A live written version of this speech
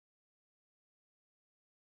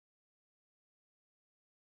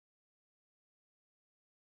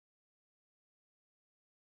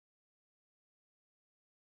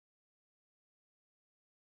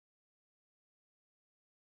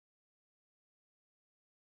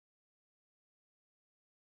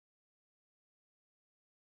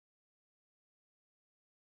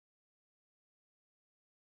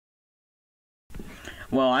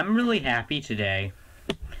Well, I'm really happy today.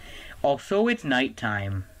 Also, it's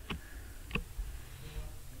nighttime.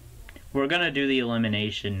 We're gonna do the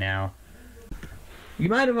elimination now. You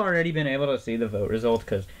might have already been able to see the vote results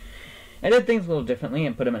because I did things a little differently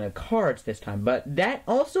and put them in the cards this time. But that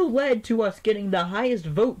also led to us getting the highest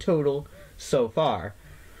vote total so far.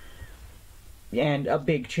 And a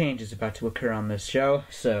big change is about to occur on this show,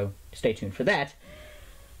 so stay tuned for that.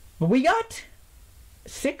 But we got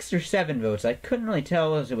 6 or 7 votes. I couldn't really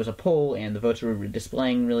tell as it was a poll and the votes were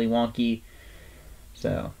displaying really wonky.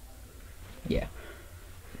 So, yeah.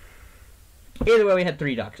 Either way, we had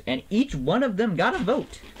 3 ducks, and each one of them got a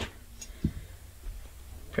vote.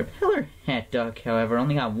 Propeller Hat Duck, however,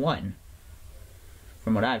 only got 1,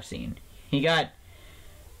 from what I've seen. He got,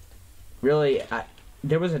 really,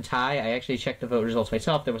 there was a tie. I actually checked the vote results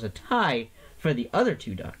myself. There was a tie for the other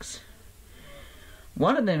 2 ducks.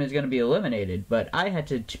 One of them is going to be eliminated, but I had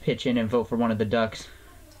to pitch in and vote for one of the ducks,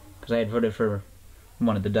 because I had voted for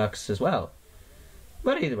one of the ducks as well.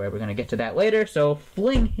 But either way, we're going to get to that later, so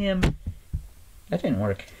fling him. That didn't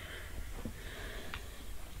work.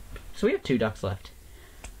 So we have 2 ducks left.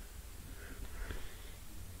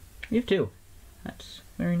 We have 2. That's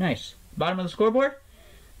very nice. Bottom of the scoreboard?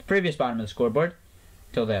 The previous bottom of the scoreboard.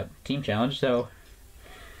 Till that team challenge, so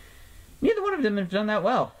neither one of them have done that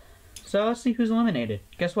well. So let's see who's eliminated.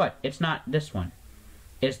 Guess what? It's not this one.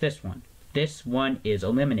 It's this one. This one is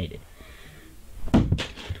eliminated.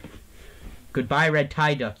 Goodbye, Red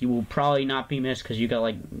Tie Duck. You will probably not be missed because you got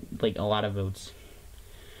like a lot of votes.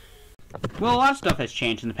 Well, a lot of stuff has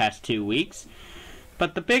changed in the past 2 weeks,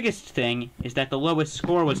 but the biggest thing is that the lowest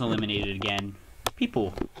score was eliminated again.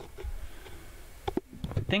 People,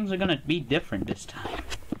 things are gonna be different this time.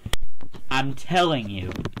 I'm telling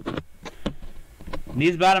you.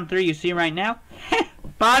 These bottom 3 you see right now?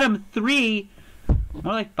 Bottom 3?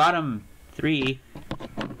 More like bottom 3.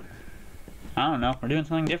 I don't know. We're doing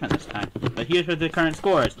something different this time. But here's what the current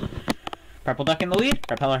scores. Purple Duck in the lead,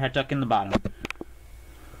 Propeller Hat Duck in the bottom.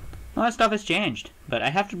 Well, that stuff has changed. But I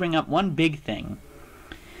have to bring up one big thing.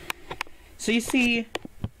 So you see,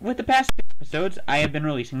 with the past episodes, I have been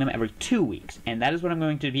releasing them every 2 weeks. And that is what I'm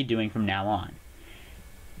going to be doing from now on.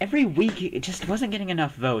 Every week, it just wasn't getting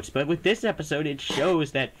enough votes. But with this episode, it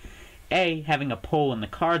shows that, A, having a poll in the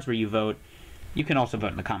cards where you vote, you can also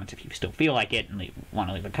vote in the comments if you still feel like it and want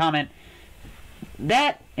to leave a comment.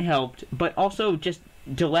 That helped, but also just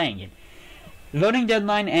delaying it. The voting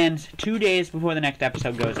deadline ends 2 days before the next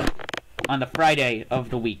episode goes up, on the Friday of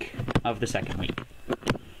the week, of the second week.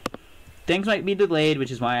 Things might be delayed, which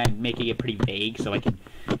is why I'm making it pretty vague, so I can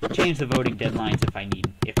change the voting deadlines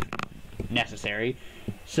if necessary.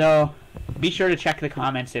 So, be sure to check the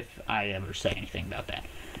comments if I ever say anything about that,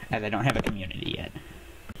 as I don't have a community yet.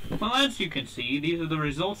 Well, as you can see, these are the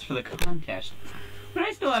results for the contest. But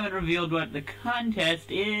I still haven't revealed what the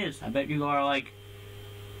contest is. I bet you are like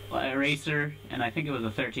Eraser, and I think it was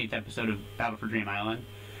the 13th episode of Battle for Dream Island.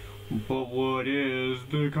 But what is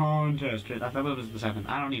the contest? I thought it was the 7th.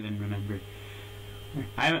 I don't even remember.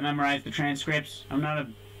 I haven't memorized the transcripts. I'm not a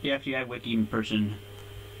BFGI Wiki person.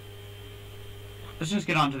 Let's just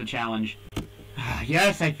get on to the challenge.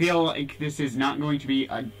 Yes, I feel like this is not going to be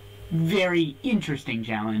a very interesting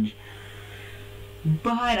challenge.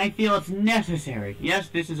 But I feel it's necessary. Yes,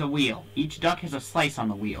 this is a wheel. Each duck has a slice on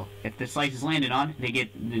the wheel. If the slice is landed on, they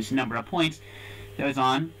get this number of points that is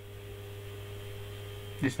on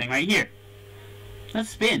this thing right here. Let's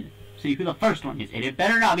spin. See who the first one is. And it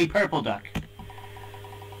better not be Purple Duck.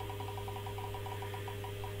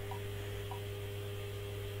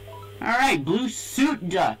 Alright, Blue Suit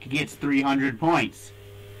Duck gets 300 points.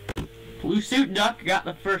 Blue Suit Duck got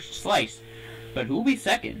the first slice. But who will be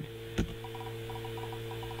second?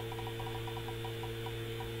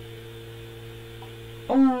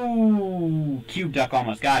 Oh, Cube Duck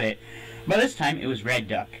almost got it. But this time it was Red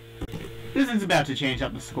Duck. This is about to change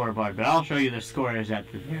up the scoreboard, but I'll show you the scores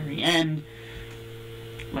at the very end.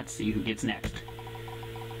 Let's see who gets next.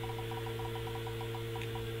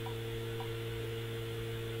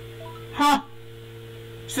 Huh!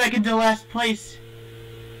 Second to last place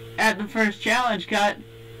at the first challenge got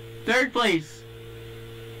 3rd place.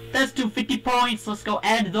 That's 250 points. Let's go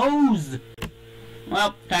add those.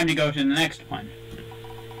 Well, time to go to the next one.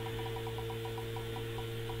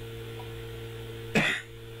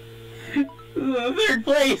 Third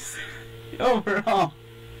place overall.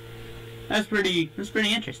 That's pretty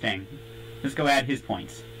interesting. Let's go add his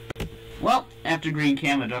points. Well, after Green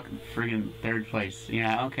Camera Duck, friggin' 3rd place.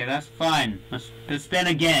 Yeah, okay, that's fine. Let's spin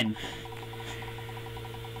again.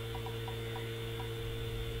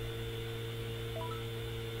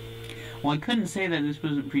 Well, I couldn't say that this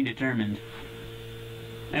wasn't predetermined.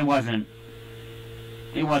 It wasn't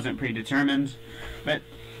predetermined, but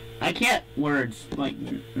I can't words, like,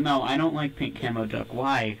 no, I don't like pink camo duck.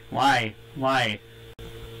 Why?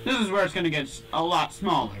 This is where it's going to get a lot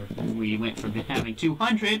smaller. We went from having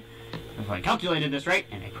 200, if I calculated this right,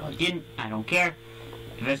 and I probably didn't, I don't care.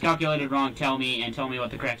 If it's calculated wrong, tell me, and tell me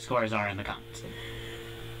what the correct scores are in the comments.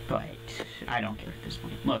 But I don't care at this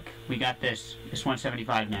point. Look, we got this. It's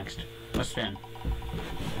 175 next. Let's spin.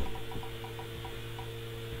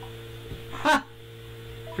 Ha!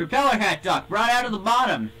 Propeller hat duck brought out of the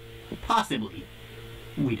bottom. Possibly.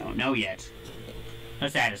 We don't know yet.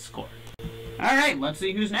 Let's add a score. Alright, let's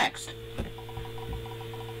see who's next.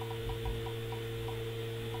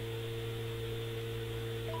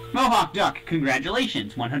 Mohawk duck,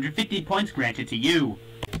 congratulations. 150 points granted to you.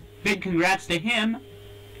 Big congrats to him,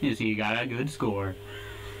 as he got a good score.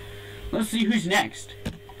 Let's see who's next.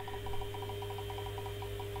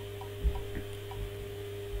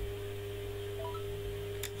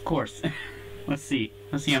 Of course. Let's see.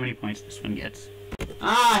 Let's see how many points this one gets.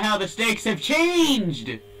 Ah, how the stakes have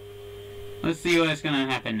changed! Let's see what's gonna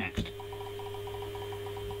happen next.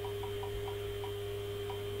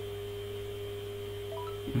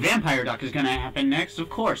 Vampire duck is gonna happen next, of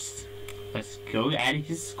course. Let's go add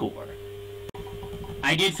his score.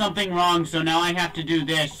 I did something wrong, so now I have to do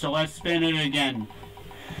this, so let's spin it again.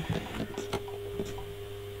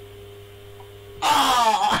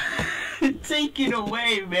 Ah! Oh! Take it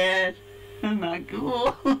away, man. I'm not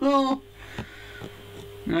cool.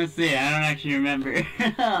 Let's see, I don't actually remember.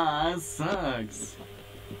 Ah, that sucks.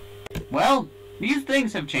 Well, these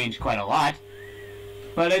things have changed quite a lot.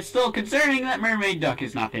 But it's still concerning that Mermaid Duck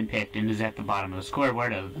has not been picked and is at the bottom of the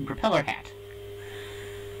scoreboard of the Propeller Hat.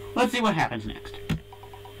 Let's see what happens next.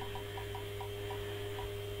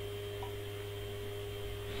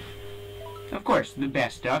 Of course, the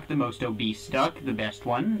best duck, the most obese duck, the best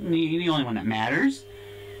one, the only one that matters.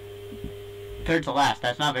 Third to last,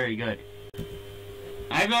 that's not very good.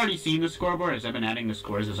 I've already seen the scoreboard as I've been adding the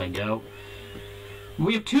scores as I go.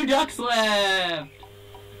 We have 2 ducks left!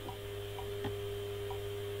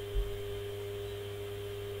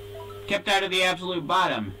 Kept out of the absolute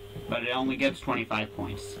bottom, but it only gets 25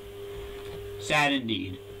 points. Sad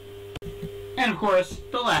indeed. And of course,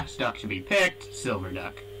 the last duck to be picked, Silver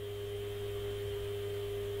Duck.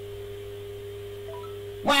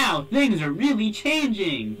 Wow, things are really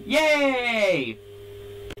changing! Yay!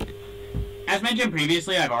 As mentioned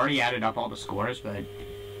previously, I've already added up all the scores, but,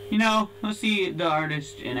 you know, let's see the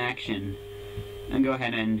artist in action. And go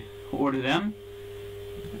ahead and order them.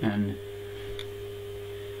 And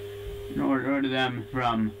order them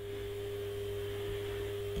from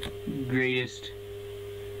greatest.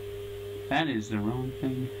 That is the wrong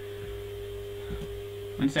thing.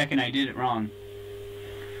 1 second, I did it wrong.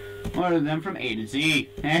 Order them from A to Z.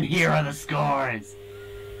 And here are the scores.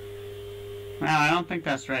 Wow, I don't think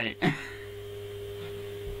that's right.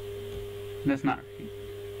 That's not right.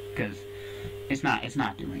 Because it's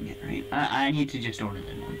not doing it right. I need to just order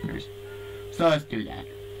the numbers. So let's do that.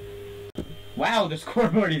 Wow, the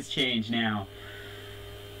scoreboard has changed now.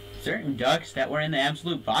 Certain ducks that were in the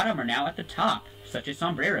absolute bottom are now at the top, such as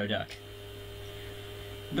Sombrero Duck.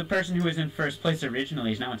 The person who was in first place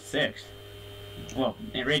originally is now in 6th. Well,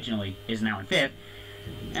 originally is now in 5th,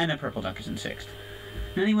 and the Purple Duck is in 6th.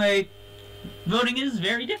 Anyway, voting is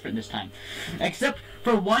very different this time, except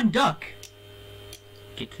for 1 duck.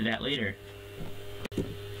 Get to that later.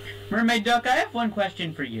 Mermaid Duck, I have 1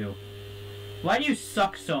 question for you. Why do you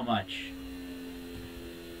suck so much?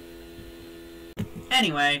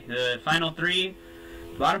 Anyway, the final 3,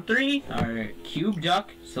 bottom 3 are Cube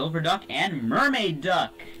Duck, Silver Duck, and Mermaid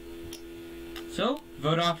Duck. So,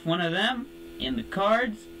 vote off one of them in the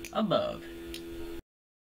cards above.